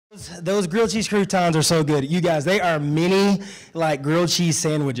Those grilled cheese croutons are so good. You guys, they are mini like grilled cheese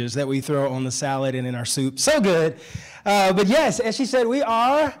sandwiches that we throw on the salad and in our soup. So good. But yes, as she said,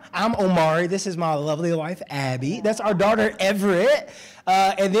 I'm Omari. This is my lovely wife, Abby. That's our daughter, Everett.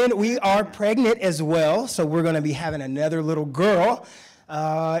 And then we are pregnant as well. So we're going to be having another little girl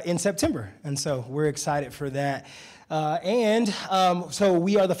in September. And so we're excited for that. So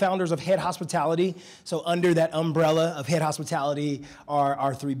we are the founders of Head Hospitality. So under that umbrella of Head Hospitality are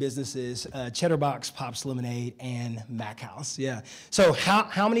our three businesses, Cheddar Box, Pop's Lemonade, and Mac House. Yeah. So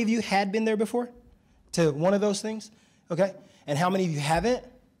how many of you had been there before to one of those things? Okay. And how many of you haven't?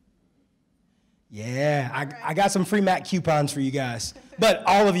 Yeah, I got some free Mac coupons for you guys. But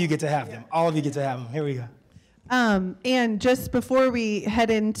all of you get to have them. All of you get to have them. Here we go. And just before we head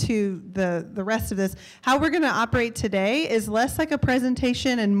into the rest of this, how we're going to operate today is less like a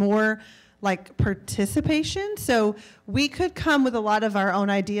presentation and more like participation. So we could come with a lot of our own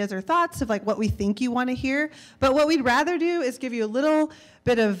ideas or thoughts of like what we think you want to hear. But what we'd rather do is give you a little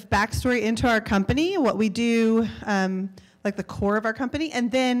bit of backstory into our company, what we do, like the core of our company. And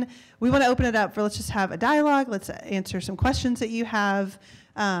then we want to open it up for, let's just have a dialogue. Let's answer some questions that you have.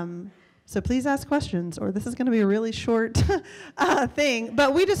 So please ask questions, or this is going to be a really short thing.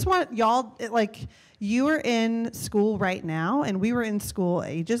 But we just want y'all, like, you are in school right now, and we were in school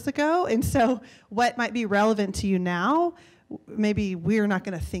ages ago. And so what might be relevant to you now, maybe we're not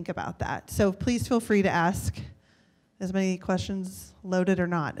going to think about that. So please feel free to ask as many questions, loaded or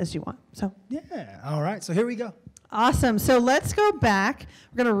not, as you want. So yeah, all right. So here we go. Awesome. So let's go back.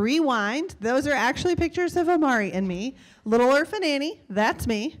 We're going to rewind. Those are actually pictures of Omari and me. Little Orphan Annie, that's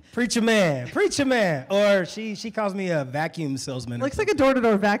me. Preacher man. Or she calls me a vacuum salesman. Looks like a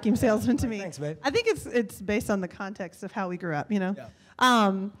door-to-door vacuum salesman to me. Thanks, babe. I think it's based on the context of how we grew up, you know?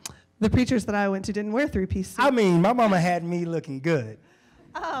 Yeah. The preachers that I went to didn't wear three-piece suits. I mean, my mama had me looking good.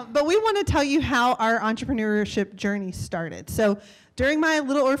 But we want to tell you how our entrepreneurship journey started. So during my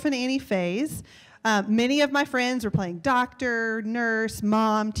Little Orphan Annie phase, many of my friends were playing doctor, nurse,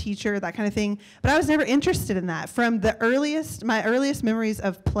 mom, teacher, that kind of thing. But I was never interested in that. From my earliest memories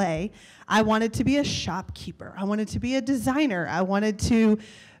of play, I wanted to be a shopkeeper. I wanted to be a designer. I wanted to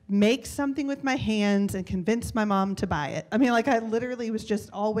make something with my hands and convince my mom to buy it. I mean, like, I literally was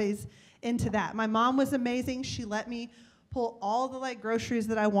just always into that. My mom was amazing. She let me pull all the like groceries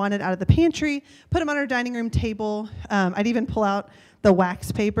that I wanted out of the pantry, put them on our dining room table. I'd even pull out the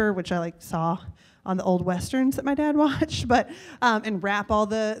wax paper, which I like saw on the old Westerns that my dad watched, but and wrap all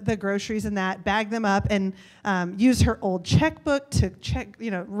the groceries in that, bag them up, and use her old checkbook to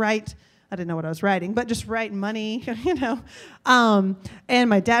write. I didn't know what I was writing, but just write money, And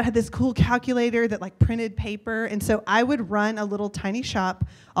my dad had this cool calculator that like printed paper, and so I would run a little tiny shop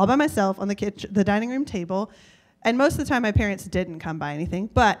all by myself on the dining room table. And most of the time, my parents didn't come buy anything,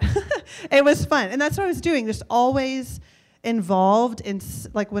 but it was fun, and that's what I was doing, just always involved in,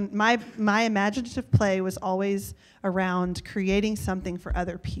 like, when my imaginative play was always around creating something for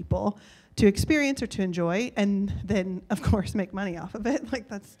other people to experience or to enjoy, and then of course make money off of it. Like,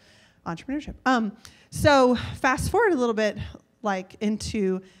 that's entrepreneurship. So fast forward a little bit, like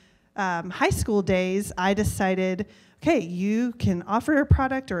into high school days, I decided, okay, you can offer a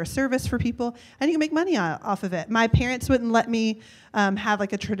product or a service for people, and you can make money off of it. My parents wouldn't let me have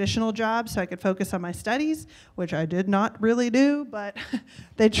like a traditional job so I could focus on my studies, which I did not really do, but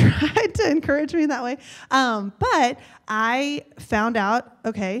they tried to encourage me in that way. But I found out,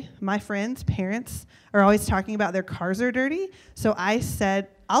 okay, my friends' parents are always talking about their cars are dirty, so I said,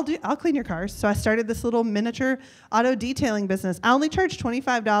 I'll clean your cars. So I started this little miniature auto detailing business. I only charged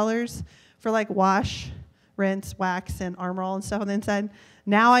 $25 for like wash, rinse, wax, and Armor All and stuff on the inside.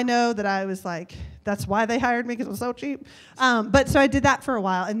 Now I know that I was like, that's why they hired me, because it was so cheap. But so I did that for a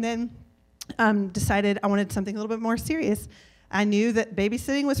while, and then decided I wanted something a little bit more serious. I knew that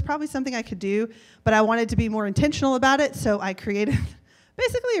babysitting was probably something I could do, but I wanted to be more intentional about it, so I created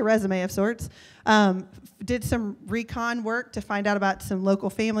basically a resume of sorts. Did some recon work to find out about some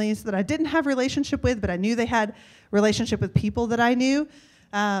local families that I didn't have a relationship with, but I knew they had relationship with people that I knew.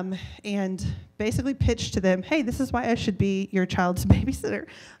 And basically pitched to them, hey, this is why I should be your child's babysitter.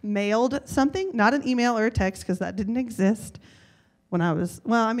 Mailed something, not an email or a text, because that didn't exist when I was,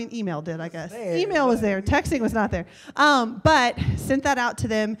 well, I mean, email did, I guess. Email was there, texting was not there. But sent that out to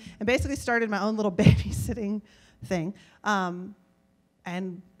them and basically started my own little babysitting thing.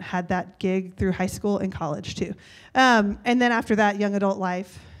 And had that gig through high school and college too. And then after that, young adult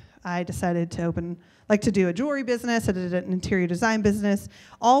life, I decided to do a jewelry business. I did an interior design business,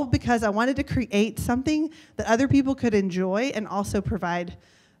 all because I wanted to create something that other people could enjoy and also provide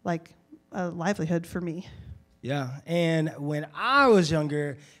like a livelihood for me. Yeah, and when I was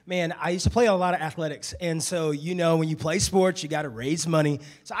younger, man, I used to play a lot of athletics. And so, when you play sports, you got to raise money.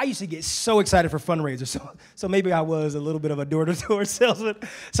 So I used to get so excited for fundraisers. So maybe I was a little bit of a door-to-door salesman.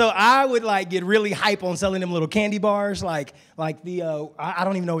 So I would get really hype on selling them little candy bars, like the, I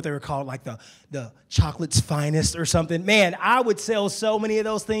don't even know what they were called, like the chocolate's finest or something. Man, I would sell so many of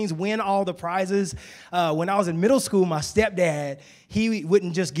those things, win all the prizes. When I was in middle school, my stepdad, he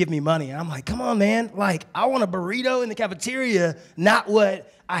wouldn't just give me money. And I'm like, come on, man. I want a burrito in the cafeteria, not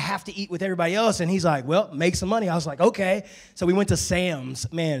what I have to eat with everybody else. And he's like, well, make some money. I was like, okay. So we went to Sam's.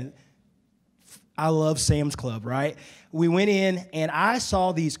 Man, I love Sam's Club, right? We went in, and I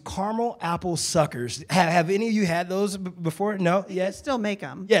saw these caramel apple suckers. Have any of you had those before? No? Yes? They still make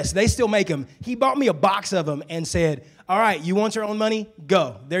them. Yes, they still make them. He bought me a box of them and said, all right, you want your own money?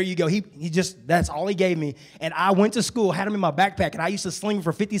 Go. There you go. He just, that's all he gave me. And I went to school, had them in my backpack, and I used to sling them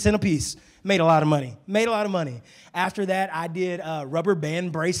for 50 cents a piece. Made a lot of money. After that, I did rubber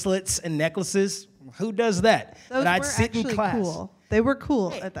band bracelets and necklaces. Who does that? Those and I'd were sit in actually class. cool. They were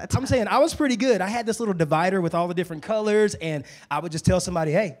cool at that time. I'm saying I was pretty good. I had this little divider with all the different colors, and I would just tell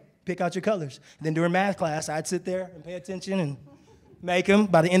somebody, hey, pick out your colors. And then during math class, I'd sit there and pay attention and make them.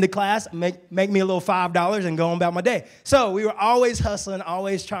 By the end of class, make me a little $5 and go on about my day. So we were always hustling,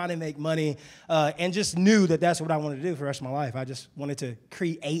 always trying to make money, and just knew that that's what I wanted to do for the rest of my life. I just wanted to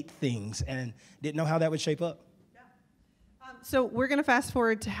create things and didn't know how that would shape up. So we're going to fast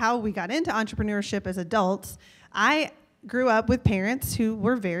forward to how we got into entrepreneurship as adults. I grew up with parents who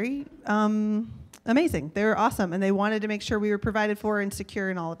were very amazing. They were awesome, and they wanted to make sure we were provided for and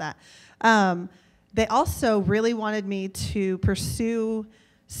secure and all of that. They also really wanted me to pursue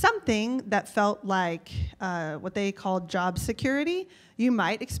something that felt like what they called job security. You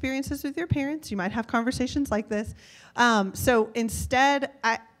might experience this with your parents. You might have conversations like this. So instead,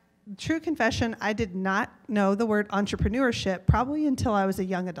 true confession, I did not know the word entrepreneurship probably until I was a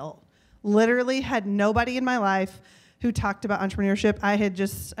young adult. Literally had nobody in my life who talked about entrepreneurship.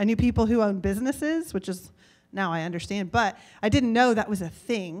 I knew people who owned businesses, which is now I understand, but I didn't know that was a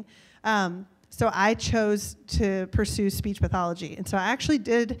thing. So I chose to pursue speech pathology. And so I actually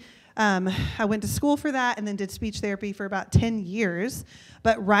I went to school for that and then did speech therapy for about 10 years.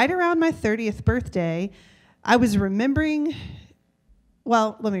 But right around my 30th birthday, I was remembering,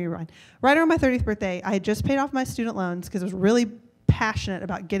 well, let me rewind. Right around my 30th birthday, I had just paid off my student loans because I was really passionate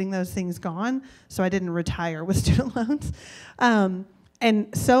about getting those things gone, so I didn't retire with student loans.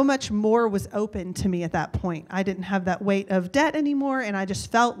 And so much more was open to me at that point. I didn't have that weight of debt anymore, and I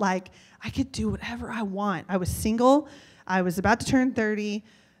just felt like I could do whatever I want. I was single. I was about to turn 30.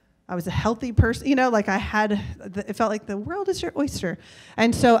 I was a healthy person. It felt like the world is your oyster.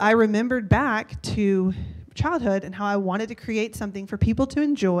 And so I remembered back to childhood and how I wanted to create something for people to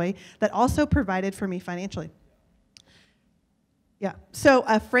enjoy that also provided for me financially. Yeah. So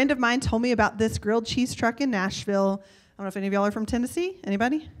a friend of mine told me about this grilled cheese truck in Nashville. I don't know if any of y'all are from Tennessee.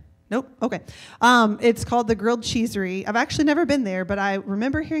 Anybody? Nope. Okay. It's called the Grilled Cheesery. I've actually never been there, but I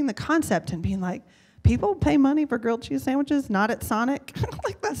remember hearing the concept and being like, people pay money for grilled cheese sandwiches, not at Sonic.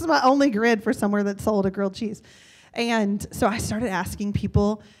 Like, that's my only grid for somewhere that sold a grilled cheese. And so I started asking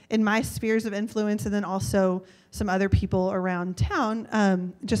people in my spheres of influence and then also some other people around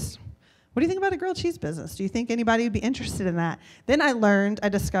town, what do you think about a grilled cheese business? Do you think anybody would be interested in that? Then I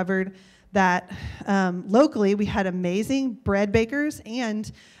discovered that locally we had amazing bread bakers and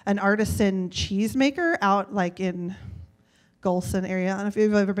an artisan cheese maker out in Golson area. I don't know if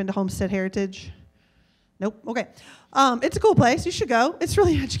you've ever been to Homestead Heritage. Nope. Okay. It's a cool place. You should go. It's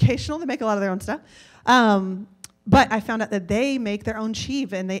really educational. They make a lot of their own stuff. But I found out that they make their own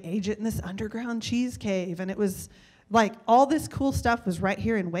cheese and they age it in this underground cheese cave. And it was all this cool stuff was right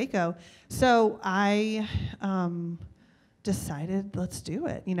here in Waco. So I decided, let's do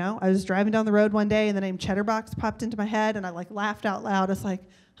it. I was driving down the road one day and the name Cheddar Box popped into my head and I laughed out loud. I was like,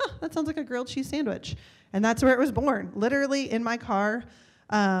 that sounds like a grilled cheese sandwich. And that's where it was born, literally in my car.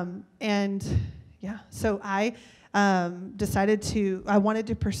 So I decided I wanted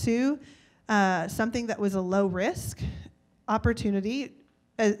to pursue something that was a low risk opportunity,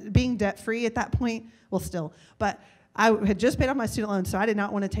 being debt free at that point, but I had just paid off my student loan, so I did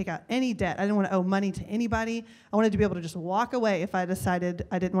not want to take out any debt. I didn't want to owe money to anybody. I wanted to be able to just walk away if I decided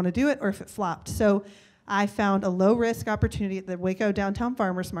I didn't want to do it or if it flopped. So I found a low-risk opportunity at the Waco Downtown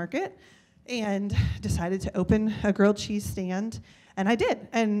Farmers Market and decided to open a grilled cheese stand, and I did,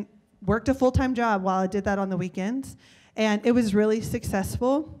 and worked a full-time job while I did that on the weekends, and it was really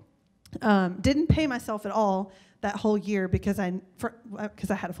successful. Didn't pay myself at all that whole year because I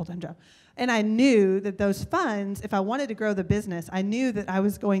had a full-time job. And I knew that those funds, if I wanted to grow the business, I knew that I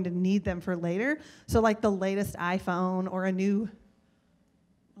was going to need them for later. So like the latest iPhone or a new,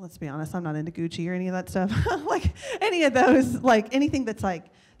 let's be honest, I'm not into Gucci or any of that stuff. Like any of those, like anything that's like,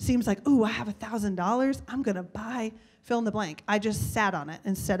 seems like, ooh, I have $1,000, I'm gonna buy fill in the blank. I just sat on it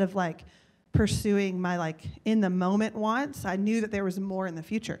instead of like pursuing my like in the moment wants. I knew that there was more in the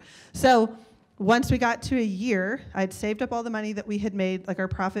future. So once we got to a year, I'd saved up all the money that we had made, like our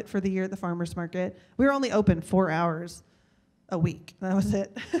profit for the year at the farmer's market. We were only open 4 hours a week. That was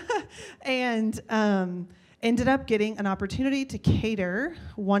it. And ended up getting an opportunity to cater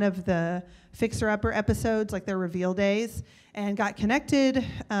one of the Fixer Upper episodes, like their reveal days, and got connected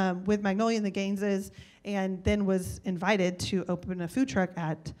with Magnolia and the Gaineses, and then was invited to open a food truck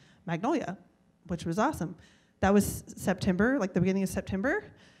at Magnolia, which was awesome. That was September, like the beginning of September.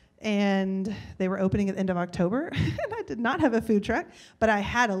 And they were opening at the end of October, and I did not have a food truck, but I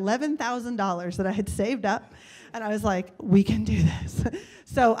had $11,000 that I had saved up, and I was like, we can do this.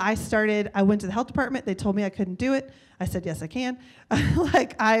 So I went to the health department. They told me I couldn't do it. I said, yes, I can.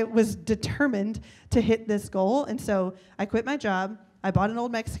 Like, I was determined to hit this goal, and so I quit my job. I bought an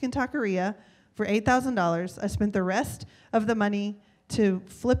old Mexican taqueria for $8,000. I spent the rest of the money to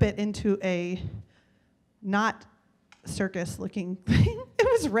flip it into a not circus-looking thing. It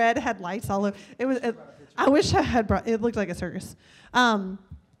was red, had lights all over. I wish I had brought. It looked like a circus,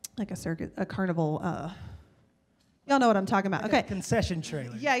 a carnival. Y'all know what I'm talking about. Like okay, concession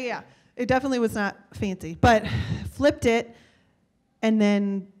trailer. Yeah. It definitely was not fancy, but flipped it, and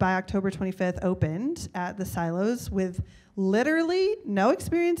then by October 25th, opened at the Silos with literally no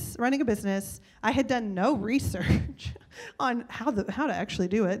experience running a business. I had done no research on how to actually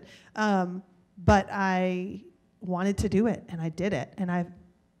do it, but I wanted to do it, and I did it, and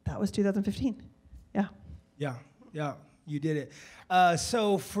that was 2015. Yeah, you did it.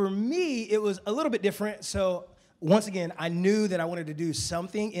 So for me, it was a little bit different. So once again, I knew that I wanted to do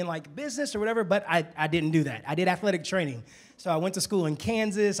something in like business or whatever, but I didn't do that. I did athletic training. So I went to school in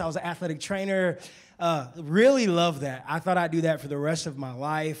Kansas. I was an athletic trainer. Really loved that. I thought I'd do that for the rest of my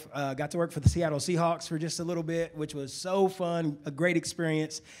life. Got to work for the Seattle Seahawks for just a little bit, which was so fun, a great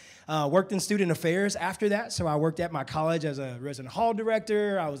experience. Worked in student affairs after that, so I worked at my college as a resident hall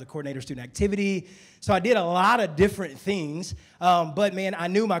director. I was a coordinator of student activity. So I did a lot of different things, but man, I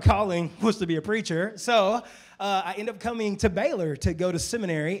knew my calling was to be a preacher. So I ended up coming to Baylor to go to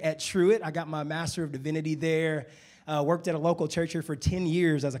seminary at Truett. I got my Master of Divinity there. Worked at a local church here for 10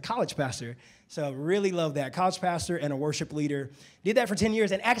 years as a college pastor. So really loved that. College pastor and a worship leader. Did that for 10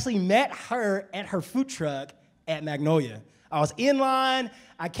 years and actually met her at her food truck at Magnolia. I was in line.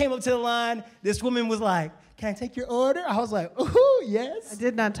 I came up to the line. This woman was like, can I take your order? I was like, ooh, yes. I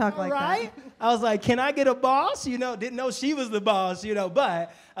did not talk like that. I was like, can I get a boss? Didn't know she was the boss,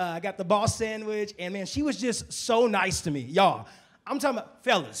 but I got the boss sandwich. And man, she was just so nice to me. Y'all, I'm talking about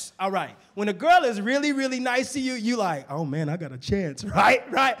fellas, all right. When a girl is really, really nice to you, you like, oh man, I got a chance, right?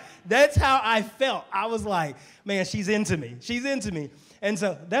 That's how I felt. I was like, man, she's into me. And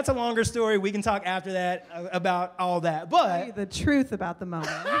so that's a longer story. We can talk after that about all that. But tell you the truth about the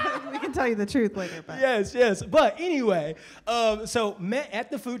moment. We can tell you the truth later. But. Yes. But anyway, so met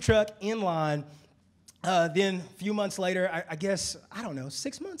at the food truck in line. Then a few months later, I guess, I don't know,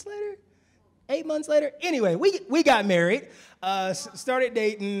 6 months later? 8 months later? Anyway, we got married, started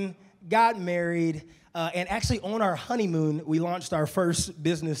dating, got married. And actually on our honeymoon, we launched our first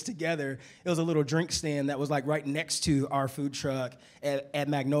business together. It was a little drink stand that was like right next to our food truck at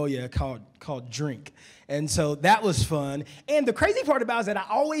Magnolia called Drink. And so that was fun. And the crazy part about it is that I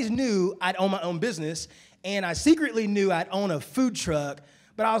always knew I'd own my own business, and I secretly knew I'd own a food truck.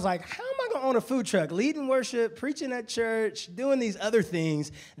 But I was like, how am I going to own a food truck? Leading worship, preaching at church, doing these other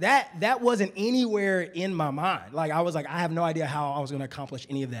things. That wasn't anywhere in my mind. Like, I was like, I have no idea how I was going to accomplish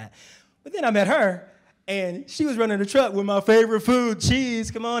any of that. But then I met her. And she was running the truck with my favorite food,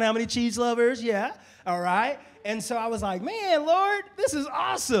 cheese. Come on, how many cheese lovers? Yeah, all right. And so I was like, man, Lord, this is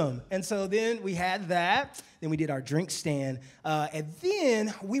awesome. And so then we had that. Then we did our drink stand. And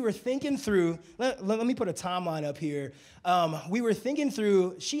then we were thinking through, let me put a timeline up here. We were thinking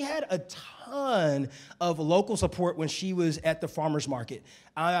through, she had a ton of local support when she was at the farmer's market.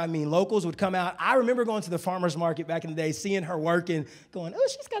 I mean, locals would come out. I remember going to the farmer's market back in the day, seeing her working, going, oh,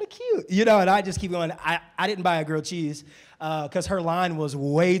 she's kind of cute. And I just keep going. I didn't buy a grilled cheese because her line was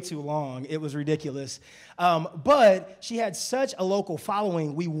way too long. It was ridiculous. But she had such a local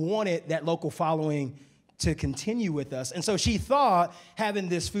following. We wanted that local following to continue with us. And so she thought having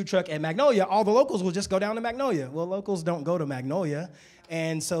this food truck at Magnolia, all the locals will just go down to Magnolia. Well, locals don't go to Magnolia.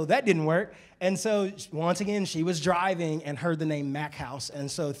 And so that didn't work. And so once again, she was driving and heard the name Mac House.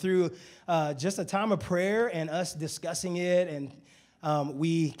 And so through just a time of prayer and us discussing it, and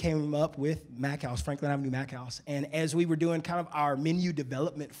we came up with Mac House, Franklin Avenue Mac House. And as we were doing kind of our menu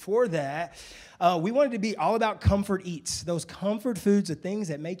development for that, we wanted to be all about comfort eats, those comfort foods, the things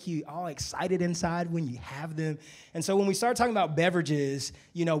that make you all excited inside when you have them. And so when we started talking about beverages,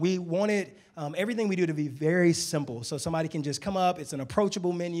 you know, we wanted everything we do to be very simple. So somebody can just come up, it's an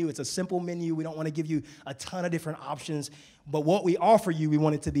approachable menu, it's a simple menu. We don't want to give you a ton of different options. But what we offer you, we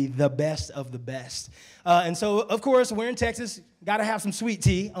want it to be the best of the best. And so, of course, we're in Texas. Got to have some sweet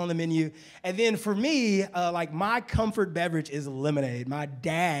tea on the menu. And then for me, like my comfort beverage is lemonade, my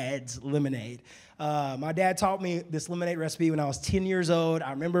dad's lemonade. My dad taught me this lemonade recipe when I was 10 years old.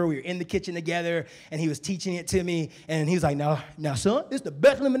 I remember we were in the kitchen together, and he was teaching it to me. And he was like, now, son, this is the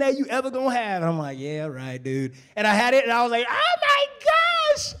best lemonade you ever going to have. And I'm like, yeah, right, dude. And I had it, and I was like, oh, my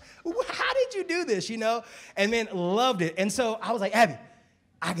gosh. How did you do this, you know? And man, loved it. And so I was like, Abby,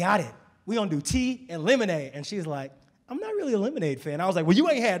 I got it. We're going to do tea and lemonade. And she's like, I'm not really a lemonade fan. I was like, well, you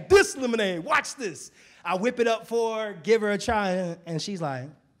ain't had this lemonade. Watch this. I whip it up for her, give her a try, and she's like,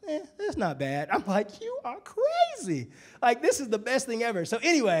 that's not bad. I'm like, you are crazy. Like, this is the best thing ever. So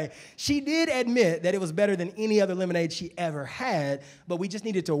anyway, she did admit that it was better than any other lemonade she ever had, but we just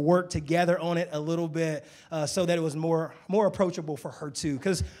needed to work together on it a little bit so that it was more approachable for her too.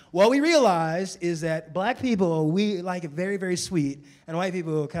 Because what we realized is that black people, we like it very, very sweet, and white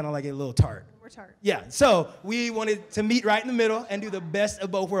people kind of like it a little tart. We're tart. Yeah, so we wanted to meet right in the middle and do the best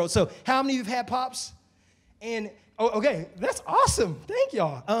of both worlds. So how many of you have had Pops? And okay, that's awesome. Thank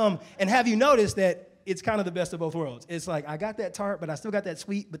y'all. And have you noticed that it's kind of the best of both worlds? It's like, I got that tart, but I still got that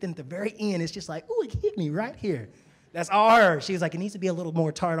sweet. But then at the very end, it's just like, ooh, it hit me right here. That's all her. She's like, it needs to be a little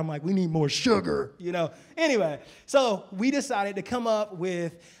more tart. I'm like, we need more sugar, you know? Anyway, so we decided to come up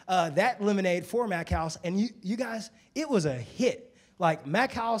with that lemonade for Mac House. And you guys, it was a hit. Like,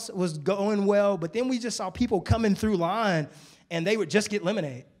 Mac House was going well, but then we just saw people coming through line, and they would just get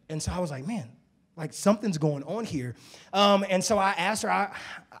lemonade. And so I was like, man, like something's going on here. And so I asked her,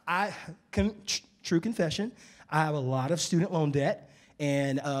 true confession, I have a lot of student loan debt.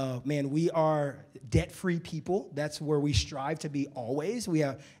 And man, we are debt-free people. That's where we strive to be always. We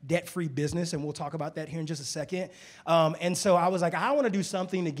have debt-free business, and we'll talk about that here in just a second. And so I was like, I want to do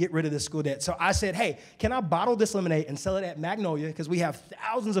something to get rid of this school debt. So I said, hey, can I bottle this lemonade and sell it at Magnolia? Because we have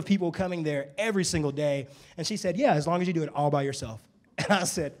thousands of people coming there every single day. And she said, yeah, as long as you do it all by yourself. And I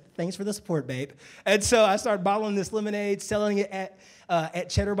said, thanks for the support, babe. And so I started bottling this lemonade, selling it at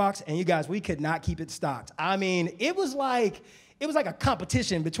Cheddar Box, and you guys, we could not keep it stocked. I mean, it was like a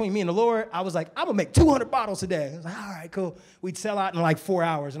competition between me and the Lord. I was like, I'm gonna make 200 bottles today. I was like, all right, cool. We'd sell out in like 4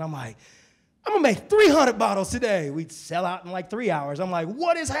 hours, and I'm like, I'm gonna make 300 bottles today. We'd sell out in like 3 hours. I'm like,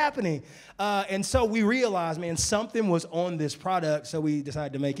 what is happening? And so we realized, man, something was on this product, so we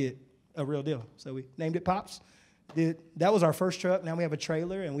decided to make it a real deal. So we named it Pops. That was our first truck. Now we have a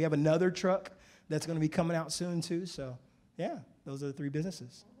trailer, and we have another truck that's going to be coming out soon, too. So, yeah, those are the three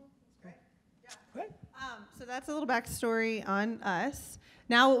businesses. Great. Yeah. Great. So that's a little backstory on us.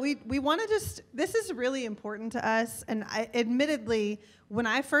 Now, what we want to this is really important to us. And admittedly, when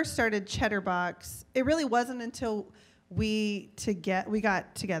I first started Cheddar Box, it really wasn't until we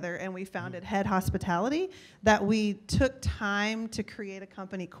got together and we founded Head Hospitality that we took time to create a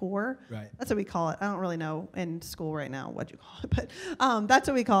company core. Right. That's what we call it. I don't really know in school right now what you call it, but that's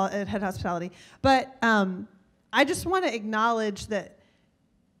what we call it at Head Hospitality. But I just want to acknowledge that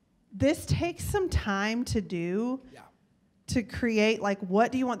this takes some time to do. Yeah. To create, like,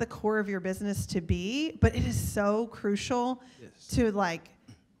 what do you want the core of your business to be? But it is so crucial to, like,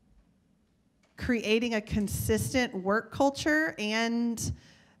 creating a consistent work culture and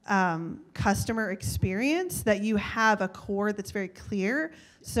customer experience, that you have a core that's very clear,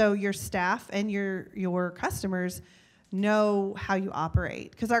 so your staff and your customers know how you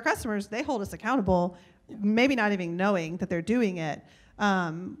operate. Because our customers, they hold us accountable, maybe not even knowing that they're doing it.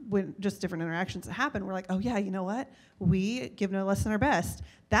 When just different interactions that happen, we're like, oh yeah, you know what? We give no less than our best.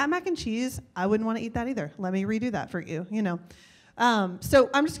 That mac and cheese, I wouldn't want to eat that either. Let me redo that for you, you know.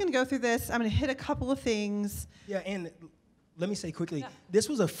 So I'm just going to go through this. I'm going to hit a couple of things. Yeah, and let me say quickly, this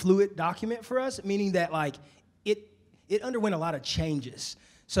was a fluid document for us, meaning that like it underwent a lot of changes.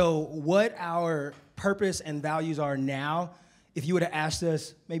 So what our purpose and values are now, if you would have asked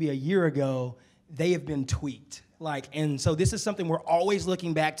us maybe a year ago, they have been tweaked. Like, and so this is something we're always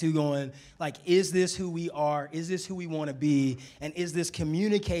looking back to, going, like, is this who we are? Is this who we want to be? And is this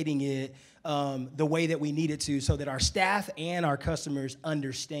communicating it the way that we need it to, so that our staff and our customers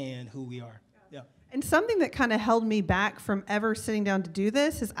understand who we are? Yeah. And something that kind of held me back from ever sitting down to do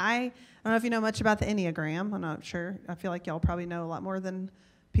this is I don't know if you know much about the Enneagram. I'm not sure. I feel like y'all probably know a lot more than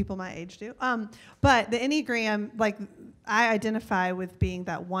people my age do. But the Enneagram, like, I identify with being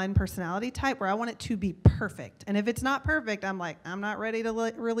that one personality type where I want it to be perfect. And if it's not perfect, I'm like, I'm not ready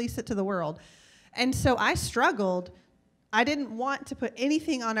to release it to the world. And so I struggled. I didn't want to put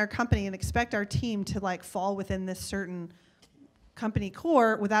anything on our company and expect our team to like fall within this certain company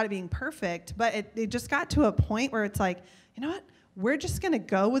core without it being perfect. But it just got to a point where it's like, you know what? We're just going to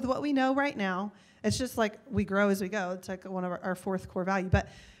go with what we know right now. It's just like we grow as we go. It's like one of our fourth core value. But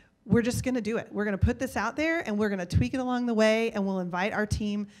we're just going to do it. We're going to put this out there, and we're going to tweak it along the way, and we'll invite our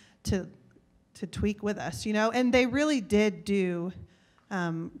team to tweak with us, you know? And they really did do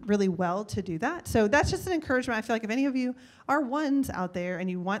really well to do that. So that's just an encouragement. I feel like if any of you are ones out there and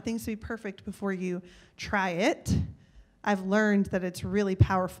you want things to be perfect before you try it, I've learned that it's really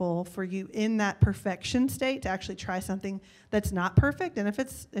powerful for you in that perfection state to actually try something that's not perfect. And if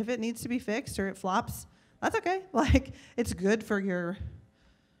it needs to be fixed or it flops, that's okay. Like, it's good for your,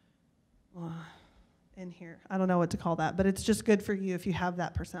 in here, I don't know what to call that, but it's just good for you if you have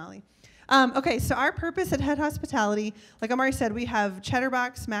that personality. Okay, so our purpose at Head Hospitality, like Omari said, we have Cheddar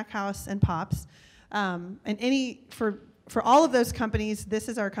Box, Smack House, and Pops. And for all of those companies, this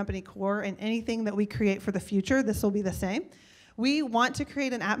is our company core, and anything that we create for the future, this will be the same. We want to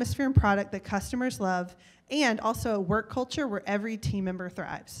create an atmosphere and product that customers love, and also a work culture where every team member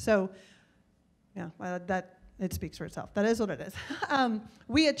thrives. So, yeah, that it speaks for itself. That is what it is.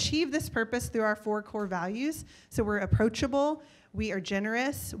 We achieve this purpose through our 4 core values. So we're approachable, we are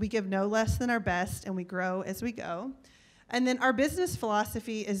generous, we give no less than our best, and we grow as we go. And then our business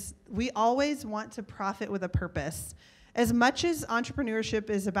philosophy is we always want to profit with a purpose. As much as entrepreneurship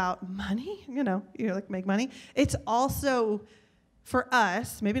is about money, you know, you like make money, it's also, for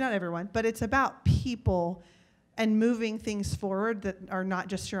us, maybe not everyone, but it's about people and moving things forward that are not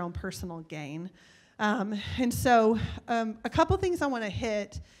just your own personal gain. And so a couple things I want to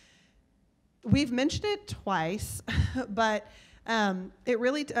hit. We've mentioned it twice, but it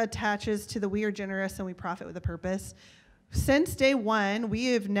really attaches to the we are generous and we profit with a purpose. Since day one, we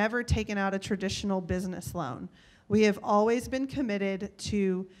have never taken out a traditional business loan. We have always been committed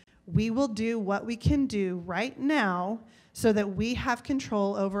to we will do what we can do right now so that we have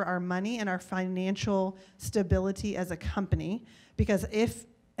control over our money and our financial stability as a company. Because if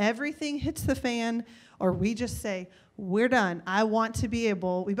everything hits the fan or we just say, we're done, I want to be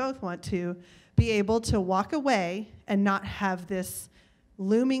able, we both want to, be able to walk away and not have this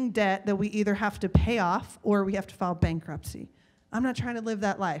looming debt that we either have to pay off or we have to file bankruptcy. I'm not trying to live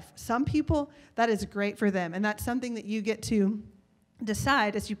that life. Some people, that is great for them, and that's something that you get to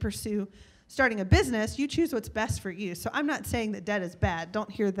decide as you pursue starting a business. You choose what's best for you. So I'm not saying that debt is bad.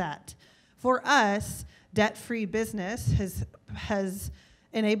 Don't hear that. For us, debt-free business has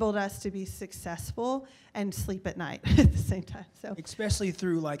enabled us to be successful and sleep at night at the same time. So especially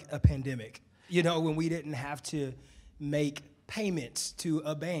through like a pandemic, you know, when we didn't have to make payments to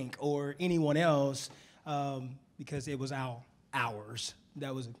a bank or anyone else because it was ours.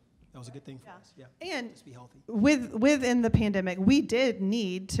 That was a good thing for us. Yeah. And let's be healthy. Within the pandemic, we did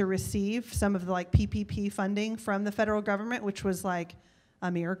need to receive some of the like PPP funding from the federal government, which was like a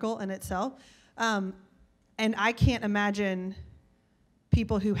miracle in itself. And I can't imagine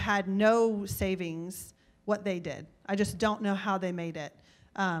people who had no savings what they did. I just don't know how they made it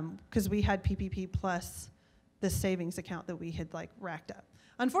because we had PPP plus the savings account that we had like racked up.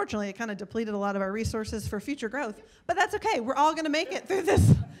 Unfortunately, it kind of depleted a lot of our resources for future growth, but that's okay. We're all going to make it through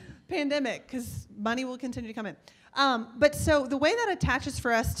this pandemic because money will continue to come in. But so the way that attaches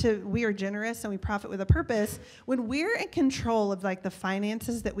for us to we are generous and we profit with a purpose, when we're in control of like the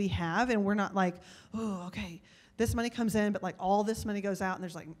finances that we have and we're not like, oh, okay, this money comes in, but like all this money goes out and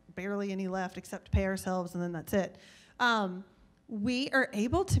there's like barely any left except to pay ourselves and then that's it. We are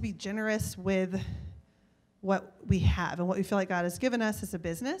able to be generous with what we have and what we feel like God has given us as a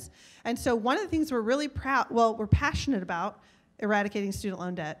business. And so one of the things we're really we're passionate about eradicating student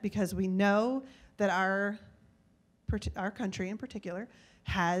loan debt because we know that our country in particular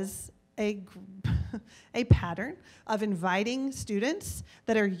has a pattern of inviting students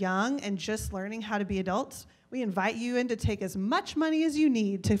that are young and just learning how to be adults. We invite you in to take as much money as you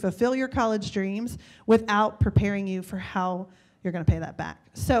need to fulfill your college dreams without preparing you for how you're going to pay that back.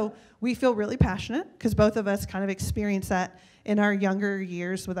 So we feel really passionate because both of us kind of experienced that in our younger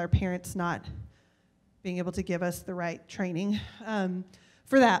years with our parents not being able to give us the right training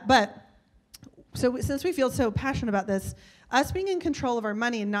for that. But So since we feel so passionate about this, us being in control of our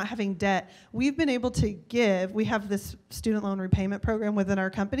money and not having debt, we've been able to give. We have this student loan repayment program within our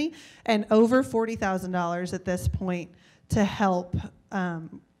company, and over $40,000 at this point to help.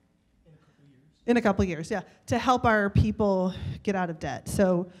 In a couple years, yeah, to help our people get out of debt.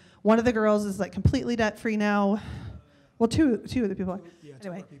 So one of the girls is like completely debt free now. Well, two of the people are. Yeah,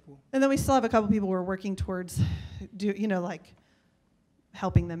 anyway, people. And then we still have a couple people we're working towards, like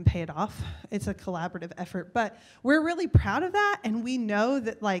helping them pay it off. It's a collaborative effort, but we're really proud of that, and we know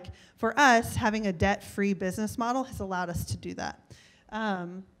that like for us, having a debt-free business model has allowed us to do that.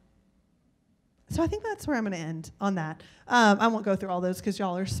 So I think that's where I'm going to end on that. I won't go through all those because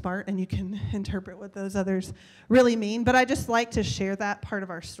y'all are smart and you can interpret what those others really mean, but I just like to share that part of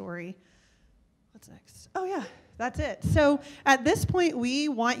our story. What's next? Oh yeah, that's it. So at this point, we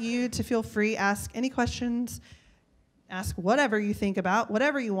want you to feel free, ask any questions, ask whatever you think about,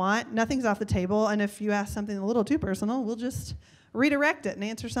 whatever you want. Nothing's off the table, and if you ask something a little too personal, we'll just redirect it and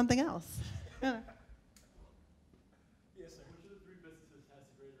answer something else.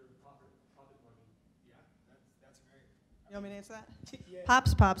 You want me to answer that? Yeah.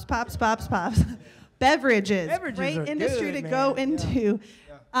 Pops. Beverages. Great industry to go into.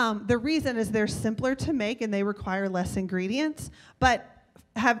 Yeah. The reason is they're simpler to make and they require less ingredients. But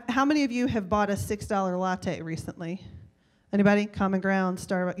how many of you have bought a $6 latte recently? Anybody? Common Ground,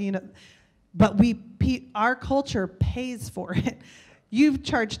 Starbucks, But our culture pays for it. You've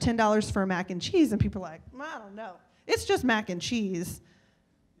charged $10 for a mac and cheese, and people are like, I don't know. It's just mac and cheese.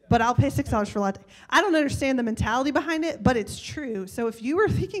 But I'll pay $6 for a latte. I don't understand the mentality behind it, but it's true. So if you were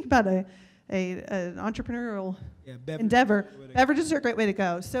thinking about an entrepreneurial endeavor, beverages are a great way to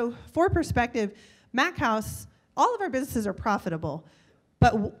go. So for perspective, Mac House, all of our businesses are profitable,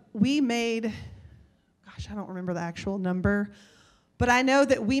 but we made, I don't remember the actual number, but I know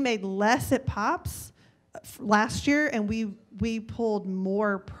that we made less at Pops last year, and we pulled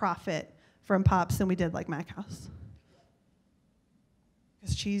more profit from Pops than we did like Mac House.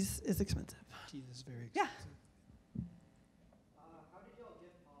 Because cheese is expensive. Cheese is very expensive. Yeah. How did y'all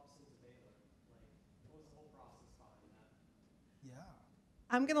get Pops into Baylor? What was the whole process behind that? Yeah.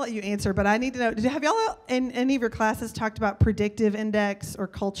 I'm going to let you answer, but I need to know, have y'all in any of your classes talked about predictive index or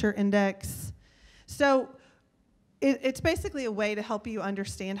culture index? So it's basically a way to help you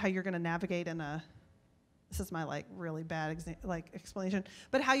understand how you're going to navigate this is my really bad explanation,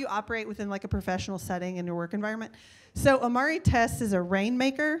 but how you operate within a professional setting in your work environment. So Omari Tess is a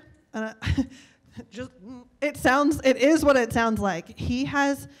rainmaker. It is what it sounds like. He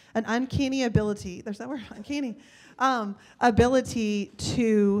has an uncanny ability. There's that word, uncanny. Ability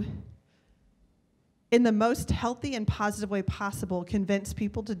to, in the most healthy and positive way possible, convince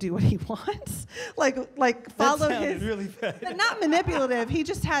people to do what he wants. Follow his. Really bad. Not manipulative. He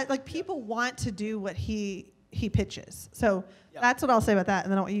just had people want to do what he pitches. So that's what I'll say about that,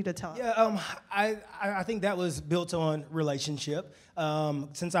 and then I want you to tell. Yeah, I think that was built on relationship.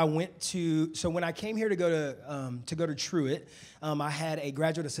 Since I when I came here to go to Truett, I had a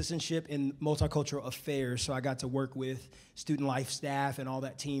graduate assistantship in multicultural affairs, so I got to work with student life staff and all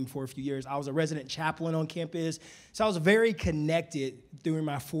that team for a few years. I was a resident chaplain on campus, so I was very connected during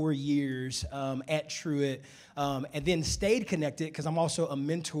my 4 years at Truett, and then stayed connected because I'm also a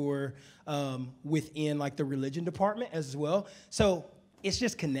mentor within the religion department as well. So it's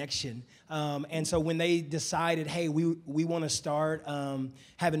just connection. And so when they decided, hey, we want to start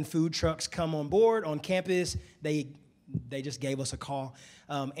having food trucks come on board on campus, they just gave us a call.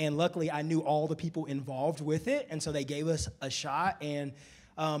 And luckily, I knew all the people involved with it, and so they gave us a shot. And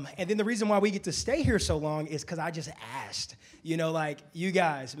then the reason why we get to stay here so long is because I just asked. You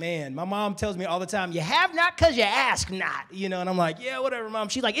guys, man, my mom tells me all the time, you have not because you ask not. And I'm like, yeah, whatever, Mom.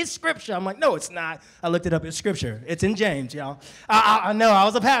 She's like, it's scripture. I'm like, no, it's not. I looked it up. It's scripture. It's in James, y'all. I know. I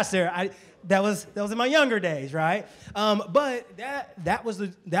was a pastor. That was in my younger days, right? But that was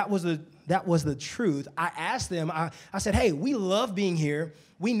the truth. I asked them. I said, hey, we love being here.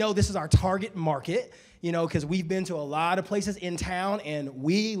 We know this is our target market, because we've been to a lot of places in town, and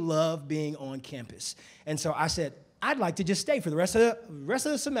we love being on campus. And so I said, I'd like to just stay for the rest of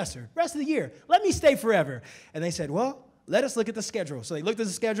the semester, rest of the year. Let me stay forever. And they said, well, let us look at the schedule. So they looked at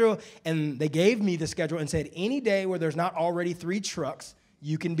the schedule, and they gave me the schedule and said, any day where there's not already 3 trucks,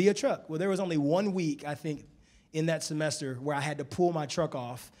 you can be a truck. Well, there was only 1 week, I think, in that semester where I had to pull my truck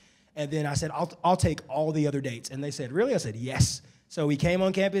off. And then I said, I'll take all the other dates. And they said, really? I said, yes. So we came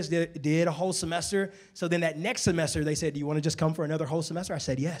on campus, did a whole semester. So then that next semester, they said, do you want to just come for another whole semester? I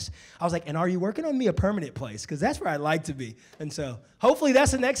said, yes. I was like, and are you working on me a permanent place? Because that's where I'd like to be. And so hopefully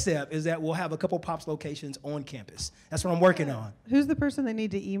that's the next step, is that we'll have a couple Pops locations on campus. That's what I'm working on. Who's the person they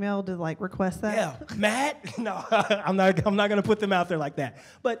need to email to like request that? Yeah, Matt? No, I'm not going to put them out there like that.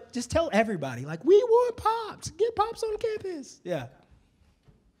 But just tell everybody, like, we want Pops. Get Pops on campus. Yeah.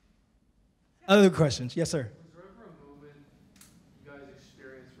 Other questions? Yes, sir.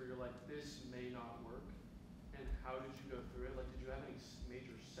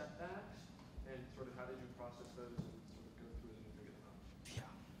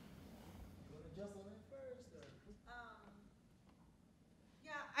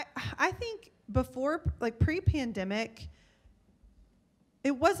 I think before, like pre-pandemic,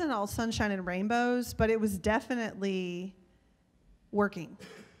 it wasn't all sunshine and rainbows, but it was definitely working.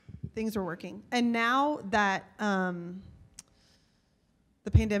 Things were working. And now that the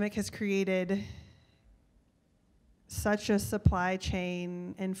pandemic has created such a supply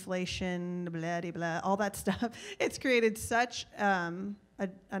chain, inflation, blah, blah, blah, all that stuff, it's created such a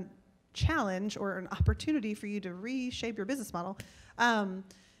challenge or an opportunity for you to reshape your business model.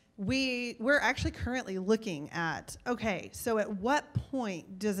 We're actually currently looking at, okay, so at what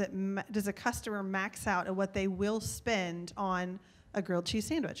point does a customer max out at what they will spend on a grilled cheese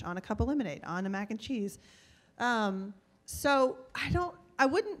sandwich, on a cup of lemonade, on a mac and cheese? So I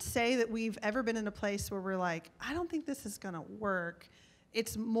wouldn't say that we've ever been in a place where we're like, I don't think this is gonna work.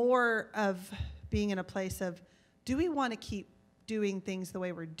 It's more of being in a place of, do we wanna keep doing things the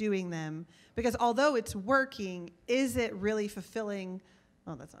way we're doing them? Because although it's working, is it really fulfilling?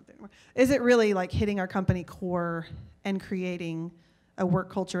 Oh, that's not there anymore. Is it really like hitting our company core and creating a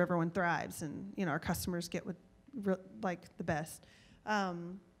work culture everyone thrives and our customers get what like the best?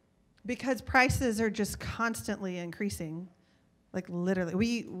 Because prices are just constantly increasing. Like literally,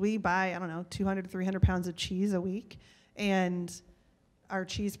 we buy, I don't know, 200 to 300 pounds of cheese a week, and our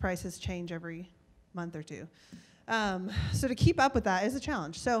cheese prices change every month or two. So to keep up with that is a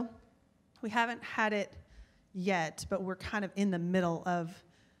challenge. So we haven't had it yet, but we're kind of in the middle of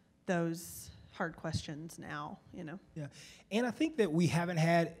those hard questions now, Yeah, and I think that we haven't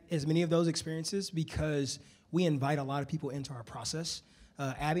had as many of those experiences because we invite a lot of people into our process.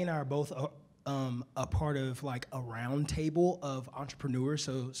 Abby and I are both a part of like a round table of entrepreneurs.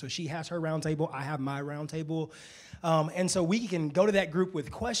 So she has her round table, I have my round table. And so we can go to that group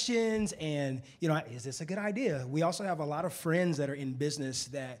with questions and, is this a good idea? We also have a lot of friends that are in business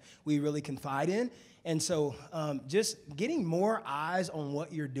that we really confide in. And so just getting more eyes on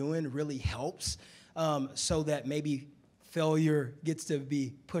what you're doing really helps so that maybe failure gets to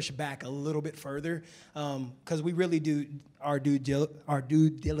be pushed back a little bit further because we really do our due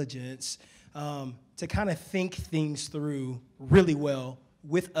diligence to kind of think things through really well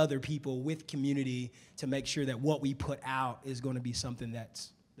with other people, with community, to make sure that what we put out is going to be something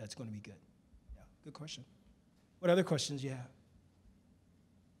that's going to be good. Yeah, good question. What other questions you have?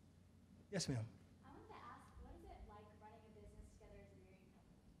 Yes, ma'am.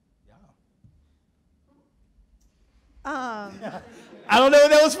 I don't know what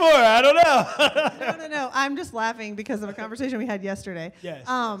that was for. I don't know. No. I'm just laughing because of a conversation we had yesterday. Yes.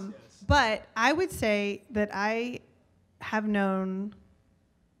 But I would say that I have known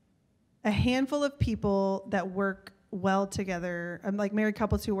a handful of people that work well together, like married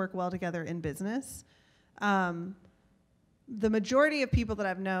couples who work well together in business. The majority of people that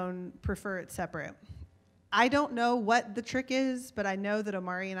I've known prefer it separate. I don't know what the trick is, but I know that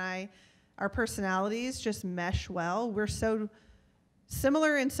Omari and I, our personalities just mesh well. We're so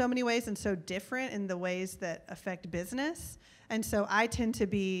similar in so many ways and so different in the ways that affect business. And so I tend to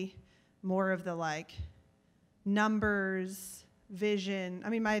be more of the like numbers, vision. I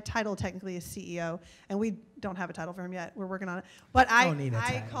mean, my title technically is CEO, and we don't have a title for him yet. We're working on it. But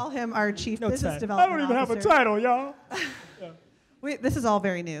I call him our chief business development I don't even officer. have a title, y'all. This is all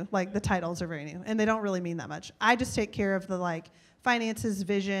very new. Like the titles are very new, and they don't really mean that much. I just take care of the like finances,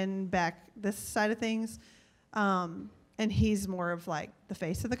 vision, back this side of things. And he's more of like the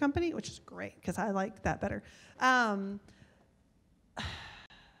face of the company, which is great because I like that better.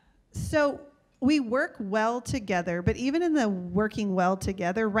 So we work well together, but even in the working well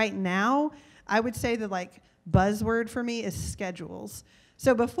together right now, I would say the like buzzword for me is schedules.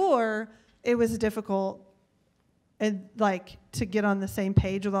 So before it was difficult and like to get on the same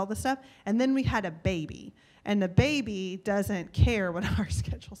page with all this stuff. And then we had a baby. And the baby doesn't care what our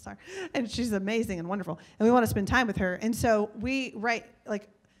schedules are. And she's amazing and wonderful. And we want to spend time with her. And so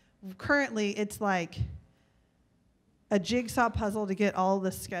currently it's like a jigsaw puzzle to get all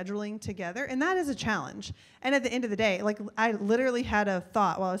the scheduling together, and that is a challenge. And at the end of the day, like, I literally had a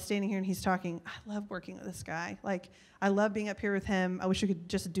thought while I was standing here and he's talking, I love working with this guy. Like, I love being up here with him. I wish we could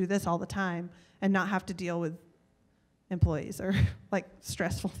just do this all the time and not have to deal with employees or like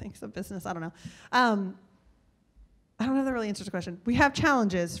stressful things of business. I don't know. I don't know if that really answers the question. We have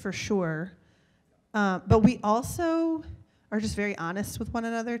challenges for sure, but we also are just very honest with one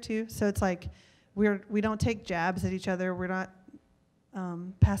another too. So it's like we don't take jabs at each other. We're not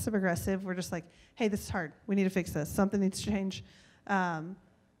passive aggressive. We're just like, hey, this is hard. We need to fix this. Something needs to change. And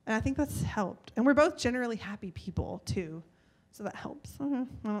I think that's helped. And we're both generally happy people too, so that helps.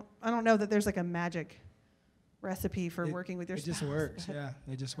 I don't know that there's like a magic recipe for working with your spouse. It just works. Yeah,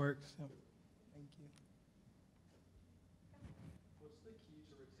 it just works. So, thank you. What's the key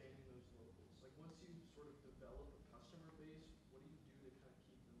to retaining those locals? Like, once you sort of develop a customer base, what do you do to kind of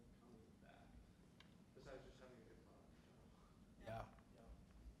keep them coming back? Besides just having a good product. Yeah.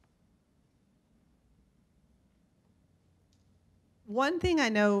 One thing I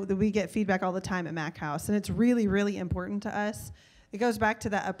know that we get feedback all the time at Mac House, and it's really, really important to us. It goes back to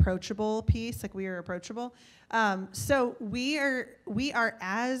that approachable piece, like we are approachable. So we are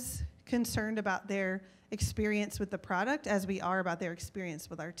as concerned about their experience with the product as we are about their experience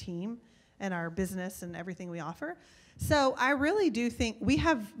with our team and our business and everything we offer. So I really do think we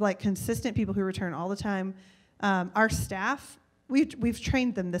have like consistent people who return all the time. Our staff, we've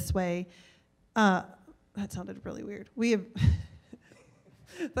trained them this way. That sounded really weird. We have,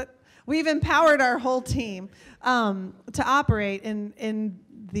 but we've empowered our whole team to operate in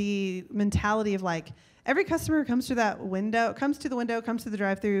the mentality of like every customer who comes through that window, comes to the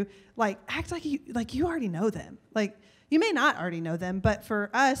drive-through, like act like you already know them. Like you may not already know them, but for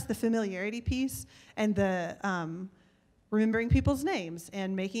us, the familiarity piece and the remembering people's names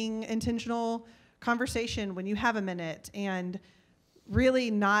and making intentional conversation when you have a minute and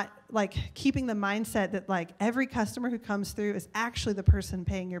really not like keeping the mindset that like every customer who comes through is actually the person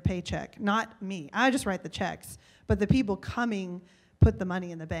paying your paycheck, not me. I just write the checks, but the people coming put the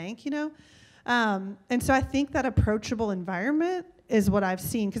money in the bank, you know? And so I think that approachable environment is what I've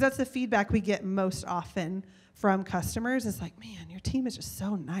seen, because that's the feedback we get most often from customers is like, man, your team is just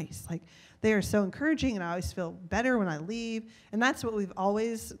so nice. Like they are so encouraging and I always feel better when I leave. And that's what we've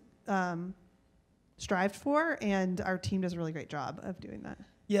always strived for, and our team does a really great job of doing that.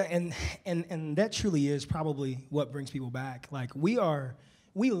 Yeah, and that truly is probably what brings people back. Like we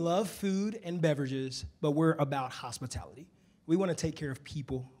love food and beverages, but we're about hospitality. We want to take care of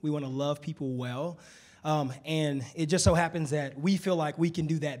people. We want to love people well. And it just so happens that we feel like we can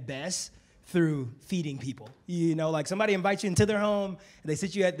do that best through feeding people. You know, like somebody invites you into their home, and they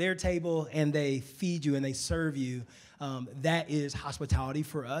sit you at their table, and they feed you and they serve you. That is hospitality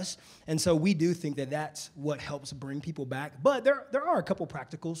for us. And so we do think that that's what helps bring people back. But there are a couple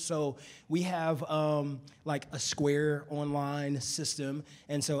practicals. So we have like a Square online system.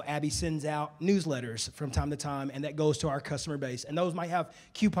 And so Abby sends out newsletters from time to time, and that goes to our customer base. And those might have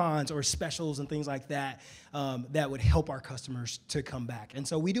coupons or specials and things like that that would help our customers to come back. And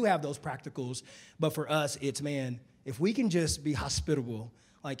so we do have those practicals. But for us, it's, man, if we can just be hospitable,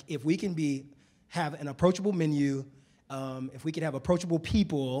 like if we can have an approachable menu, if we can have approachable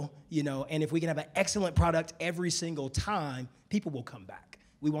people, you know, and if we can have an excellent product every single time, people will come back.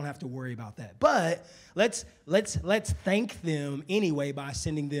 We won't have to worry about that. But let's thank them anyway by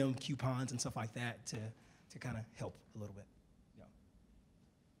sending them coupons and stuff like that to kind of help a little bit. Yeah.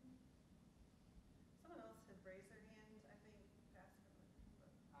 Someone else had raised their hand, I think.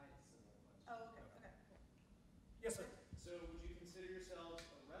 Oh, okay. Yes, sir. So would you consider yourself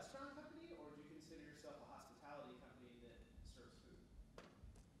a restaurant company, or would you consider yourself a hospitality company that serves food?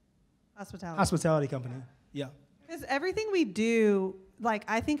 Hospitality Company. Yeah. Because everything we do, like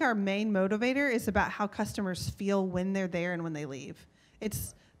I think our main motivator is about how customers feel when they're there and when they leave.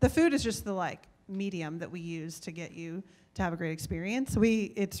 The food is just the like medium that we use to get you to have a great experience.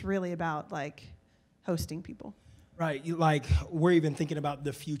 It's really about like hosting people. Right. Like we're even thinking about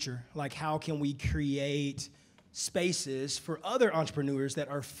the future. Like how can we create spaces for other entrepreneurs that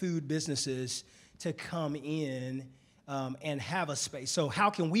are food businesses to come in and have a space. So how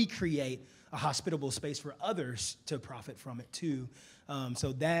can we create a hospitable space for others to profit from it too?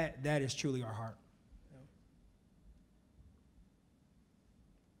 So that is truly our heart.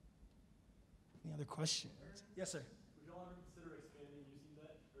 Any other questions? Yes, sir. Would y'all ever consider expanding using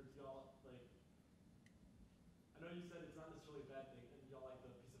that, or do y'all like? I know you said it's not necessarily a bad thing, and y'all like the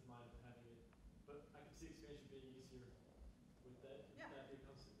peace of mind of having it, but I could see expansion being easier with that. Yeah. If that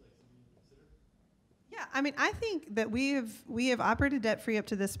becomes like something you consider. Yeah, I mean, I think that we have operated debt free up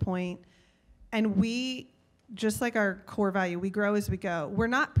to this point, and we just like our core value, we grow as we go. We're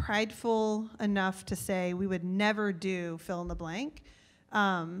not prideful enough to say we would never do fill in the blank.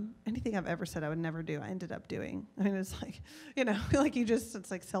 Anything I've ever said I would never do, I ended up doing. I mean, it's like, you know, like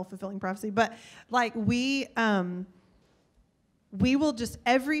it's like self-fulfilling prophecy. But like we will just,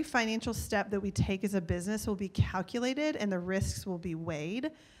 every financial step that we take as a business will be calculated and the risks will be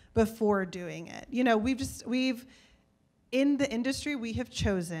weighed before doing it. You know, we've in the industry, we have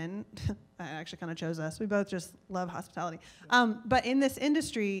chosen, I actually kind of chose us, we both just love hospitality. But in this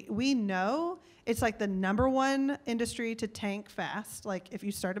industry, we know it's like the #1 industry to tank fast. Like if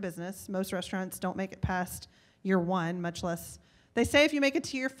you start a business, most restaurants don't make it past year 1, much less, they say if you make it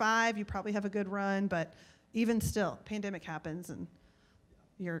to year 5, you probably have a good run, but even still, pandemic happens and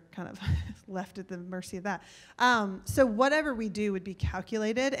you're kind of left at the mercy of that. So whatever we do would be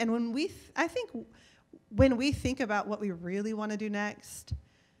calculated. And when I think when we think about what we really want to do next,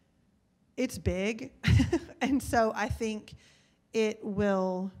 it's big. And so I think it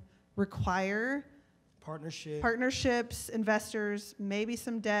will require partnerships, investors, maybe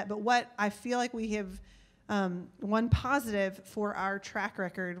some debt. But what I feel like we have, one positive for our track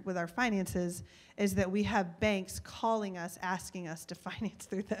record with our finances is that we have banks calling us, asking us to finance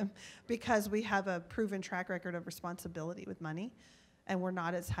through them because we have a proven track record of responsibility with money and we're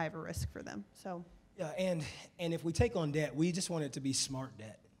not as high of a risk for them. So. Yeah, and if we take on debt, we just want it to be smart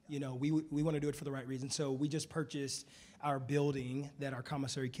debt. You know, we want to do it for the right reason. So we just purchased our building that our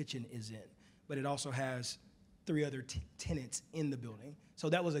commissary kitchen is in, but it also has 3 other tenants in the building. So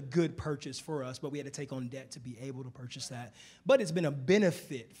that was a good purchase for us, but we had to take on debt to be able to purchase that. But it's been a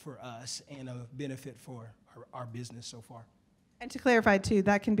benefit for us and a benefit for our business so far. And to clarify, too,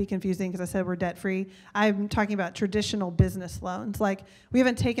 that can be confusing because I said we're debt-free. I'm talking about traditional business loans. Like, we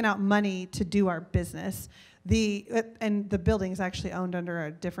haven't taken out money to do our business. And the building is actually owned under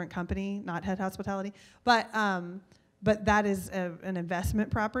a different company, not Head Hospitality. But that is an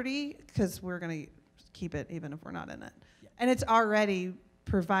investment property because we're going to keep it even if we're not in it. Yeah. And it's already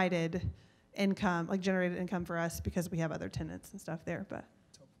provided income, like generated income for us because we have other tenants and stuff there. But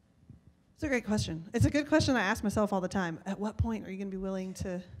it's a great question. It's a good question I ask myself all the time. At what point are you going to be willing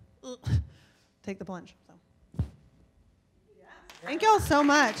to take the plunge? So. Yeah. Thank y'all so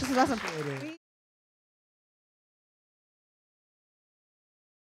much. This is awesome.